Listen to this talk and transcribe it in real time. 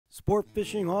Sport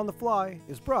Fishing on the Fly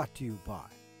is brought to you by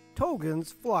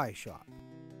Togen's Fly Shop,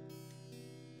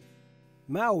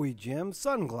 Maui Jim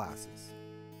Sunglasses,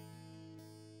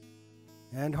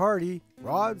 and Hardy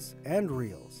Rods and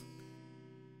Reels.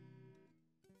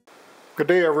 Good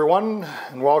day everyone,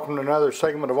 and welcome to another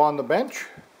segment of On the Bench.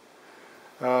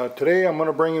 Today I'm going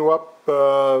to bring you up a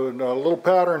little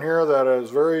pattern here that is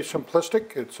very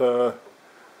simplistic. It's a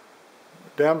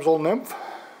Damselfly Nymph.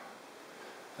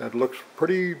 It looks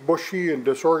pretty bushy and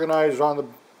disorganized on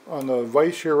the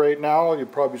vise here right now.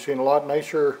 You've probably seen a lot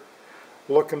nicer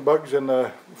looking bugs in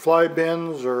the fly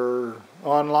bins or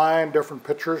online, different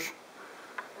pictures.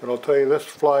 But I'll tell you, this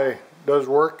fly does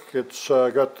work. It's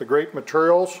got the great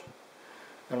materials.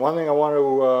 And one thing I want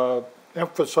to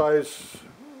emphasize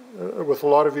with a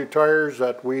lot of you tyers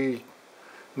that we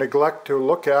neglect to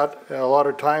look at a lot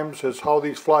of times is how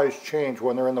these flies change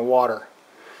when they're in the water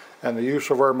and the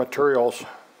use of our materials.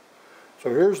 So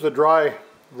here's the dry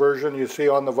version you see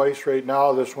on the vise right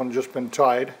now. This one's just been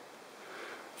tied.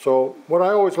 So what I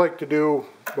always like to do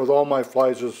with all my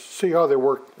flies is see how they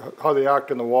work, how they act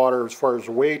in the water as far as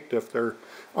weight, if they're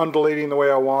undulating the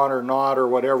way I want or not or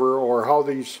whatever, or how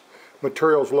these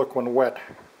materials look when wet.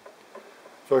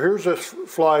 So here's this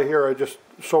fly here. I just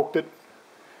soaked it,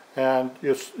 and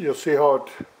you'll see how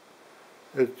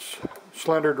it's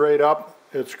slendered right up.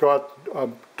 It's got a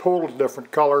total different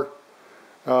color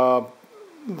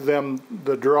than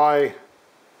the dry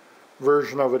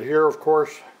version of it here, of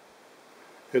course.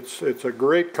 It's a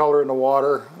great color in the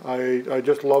water. I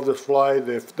just love this fly.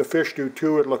 The fish do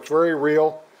too. It looks very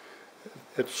real.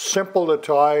 It's simple to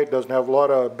tie. It doesn't have a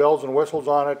lot of bells and whistles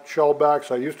on it.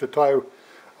 Shellbacks. I used to tie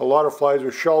a lot of flies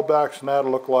with shellbacks, and that'll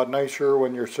look a lot nicer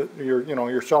when you're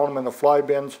selling them in the fly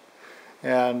bins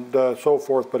and so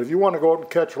forth. But if you want to go out and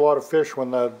catch a lot of fish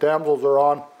when the damsels are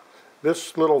on,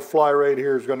 this little fly right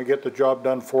here is going to get the job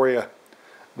done for you.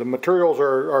 The materials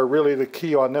are really the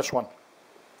key on this one.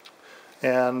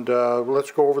 And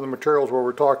let's go over the materials while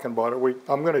we're talking about it.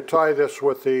 I'm going to tie this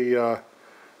with the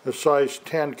size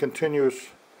 10 continuous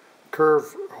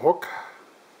curve hook,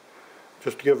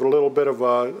 just to give it a little bit of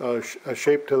a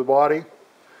shape to the body.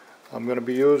 I'm going to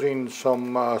be using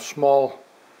some small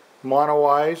mono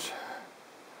eyes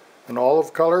in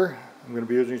olive color. I'm going to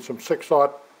be using some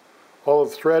 6/0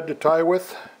 olive thread to tie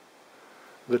with.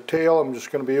 The tail, I'm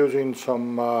just going to be using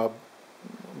some,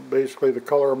 basically the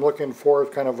color I'm looking for is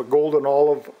kind of a golden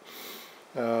olive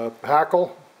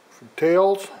hackle for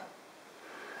tails.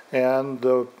 And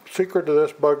the secret to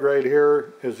this bug right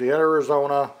here is the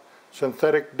Arizona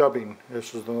synthetic dubbing.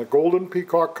 This is in the golden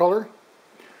peacock color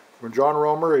from John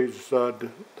Romer.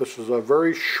 This is a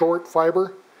very short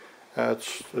fiber.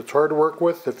 It's hard to work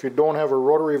with. If you don't have a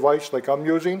rotary vise like I'm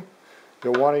using,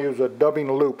 you'll want to use a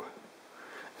dubbing loop,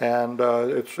 and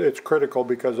it's critical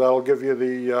because that'll give you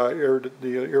the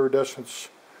iridescence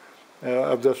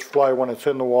of this fly when it's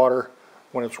in the water,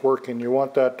 when it's working. You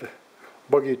want that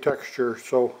buggy texture.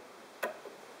 So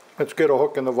let's get a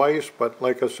hook in the vise. But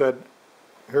like I said,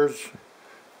 here's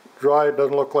dry. It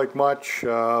doesn't look like much.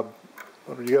 When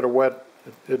you get it wet,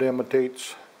 it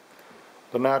imitates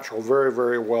the natural very,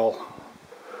 very well.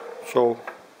 So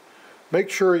make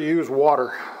sure you use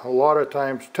water. A lot of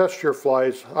times, test your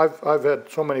flies. I've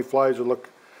had so many flies that look,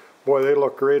 boy, they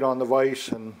look great on the vise,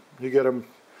 and you get them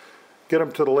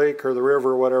to the lake or the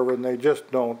river or whatever, and they just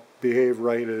don't behave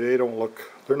right. They don't look.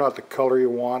 They're not the color you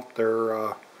want.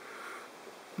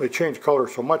 They change color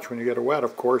so much when you get it wet,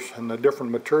 of course, and the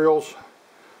different materials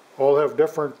all have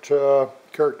different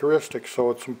characteristics.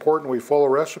 So it's important we follow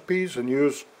recipes and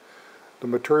use the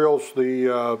materials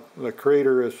the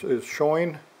creator is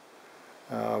showing.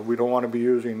 We don't want to be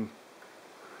using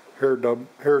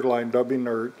hairline dubbing,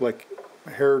 or like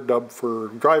hair dub for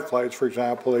dry flies, for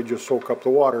example. They just soak up the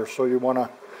water. So you want to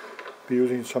be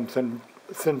using some thin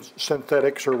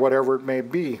synthetics or whatever it may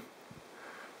be.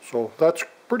 So that's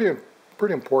pretty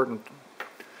important.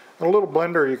 And a little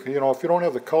blender, if you don't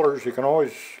have the colors, you can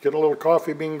always get a little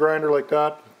coffee bean grinder like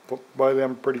that. Buy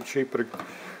them pretty cheap at a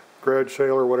garage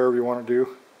sale or whatever you want to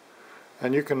do.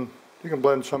 And you can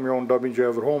blend some of your own dubbings you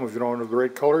have at home. If you don't have the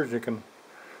right colors, you can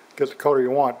get the color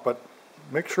you want. But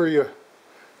make sure you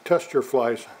test your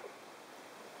flies.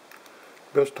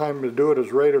 Best time to do it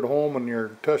is right at home when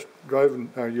you're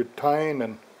you're tying,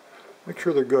 and make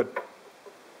sure they're good.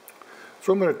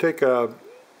 So I'm going to take a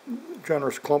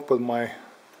generous clump with my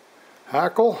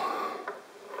hackle.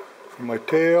 For my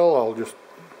tail, I'll just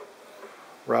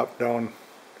wrap down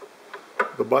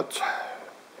the butts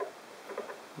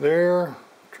there.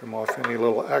 Trim off any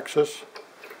little excess.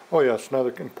 Oh yes,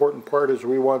 another important part is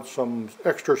we want some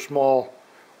extra small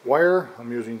wire.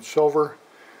 I'm using silver.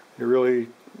 You really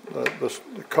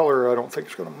the color I don't think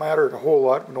is going to matter a whole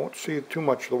lot. We don't see too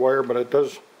much of the wire, but it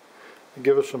does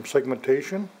give us some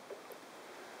segmentation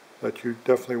that you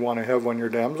definitely want to have on your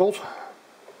damsels.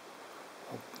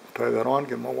 I'll tie that on,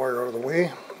 get my wire out of the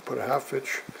way, put a 1/2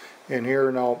 inch in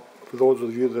here. Now, for those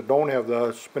of you that don't have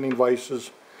the spinning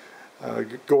vices,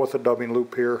 go with a dubbing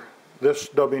loop here. This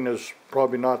dubbing is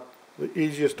probably not the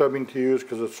easiest dubbing to use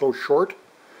because it's so short.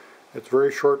 It's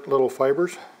very short little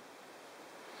fibers,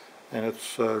 and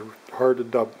it's hard to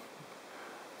dub.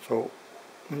 So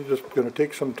I'm just going to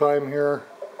take some time here.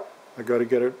 I got to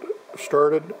get it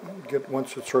started.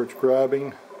 Once it starts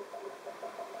grabbing,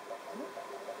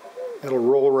 it'll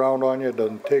roll around on you. It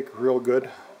doesn't take real good.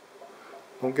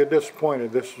 Don't get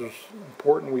disappointed. This is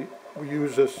important. We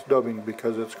use this dubbing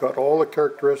because it's got all the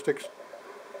characteristics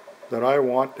that I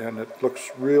want, and it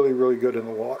looks really, really good in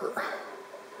the water.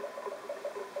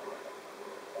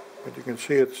 But you can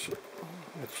see it's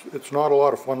not a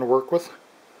lot of fun to work with.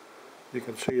 You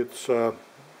can see it's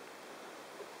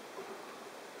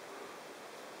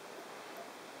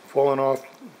falling off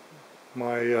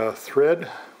my thread.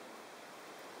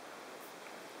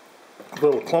 A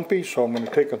little clumpy, so I'm going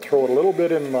to take and throw it a little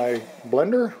bit in my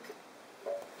blender.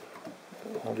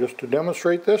 Just to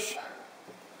demonstrate this.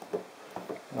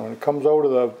 When it comes out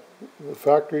of the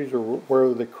factories or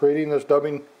where they're creating this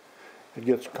dubbing, it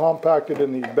gets compacted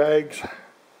in these bags.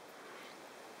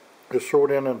 Just throw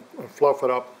it in and fluff it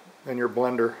up in your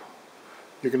blender.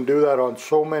 You can do that on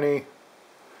so many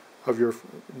of your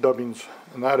dubbings,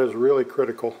 and that is really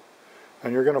critical.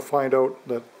 And you're going to find out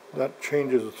that that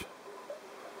changes the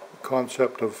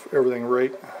concept of everything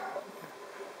right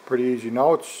pretty easy.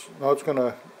 Now it's going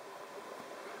to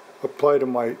apply to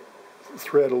my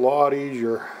thread a lot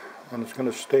easier, and it's going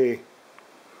to stay.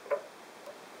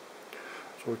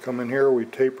 So we come in here, we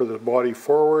taper the body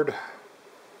forward,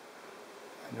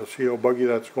 and you'll see how buggy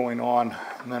that's going on.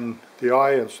 And then the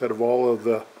eye, instead of all of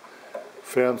the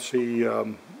fancy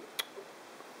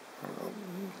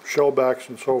shellbacks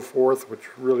and so forth, which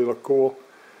really look cool,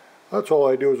 that's all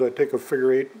I do is I take a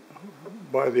figure 8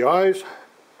 by the eyes.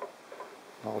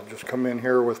 I'll just come in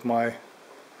here with my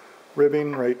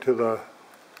ribbing right to the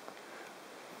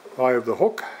eye of the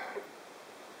hook,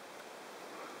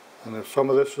 and if some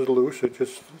of this is loose, it's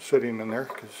just sitting in there.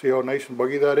 Can you see how nice and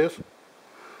buggy that is?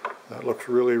 That looks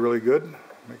really, really good.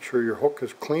 Make sure your hook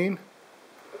is clean.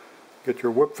 Get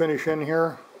your whip finish in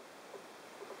here,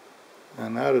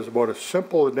 and that is about as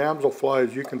simple a damselfly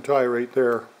as you can tie right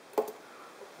there.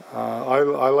 I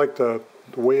like the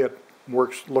way it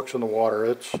looks in the water.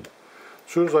 As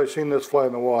soon as I seen this fly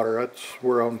in the water, that's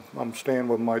where I'm staying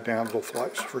with my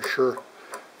damselflies for sure.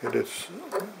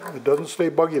 It doesn't stay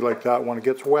buggy like that when it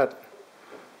gets wet.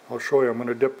 I'll show you. I'm going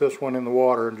to dip this one in the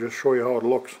water and just show you how it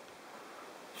looks.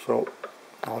 So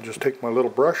I'll just take my little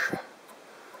brush.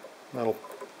 That'll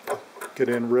get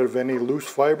rid of any loose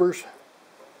fibers,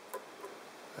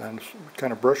 and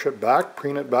kind of brush it back,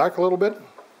 preen it back a little bit,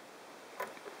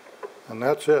 and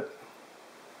that's it.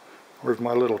 Where's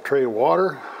my little tray of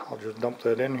water? I'll just dump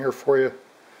that in here for you,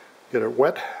 get it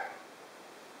wet,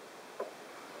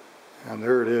 and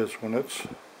there it is.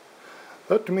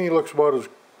 That to me looks about as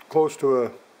close to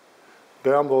a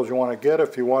damsel as you want to get.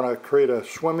 If you want to create a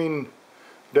swimming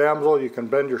damsel, you can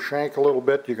bend your shank a little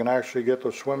bit. You can actually get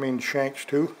those swimming shanks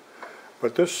too.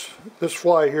 But this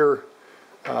fly here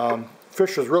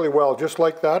fishes really well just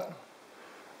like that.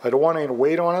 I don't want any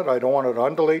weight on it. I don't want it to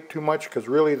undulate too much, because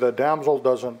really the damsel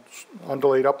doesn't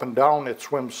undulate up and down. It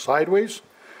swims sideways,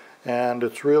 and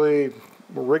it's really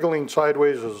wriggling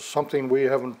sideways is something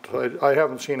I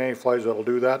haven't seen any flies that'll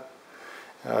do that.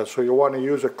 So you want to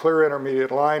use a clear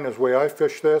intermediate line is the way I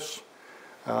fish this.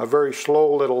 Very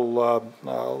slow little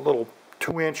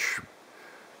 2-inch,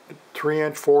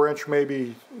 3-inch, 4-inch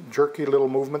maybe jerky little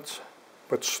movements,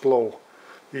 but slow.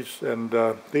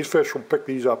 These fish will pick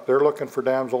these up. They're looking for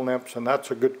damsel nymphs, and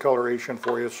that's a good coloration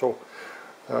for you. So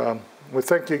we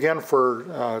thank you again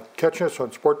for catching us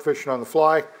on Sport Fishing on the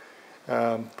Fly.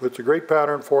 It's a great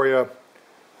pattern for you.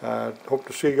 Hope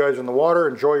to see you guys in the water.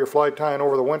 Enjoy your fly tying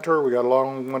over the winter. We got a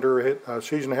long winter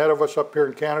season ahead of us up here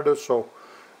in Canada, so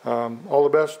all the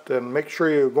best, and make sure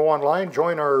you go online,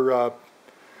 join our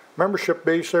membership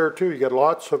base there too. You get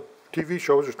lots of TV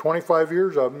shows. There's 25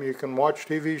 years of them. You can watch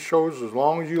TV shows as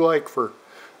long as you like for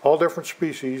all different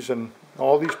species, and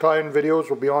all these tie-in videos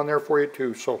will be on there for you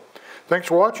too. So thanks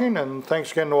for watching, and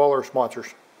thanks again to all our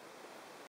sponsors.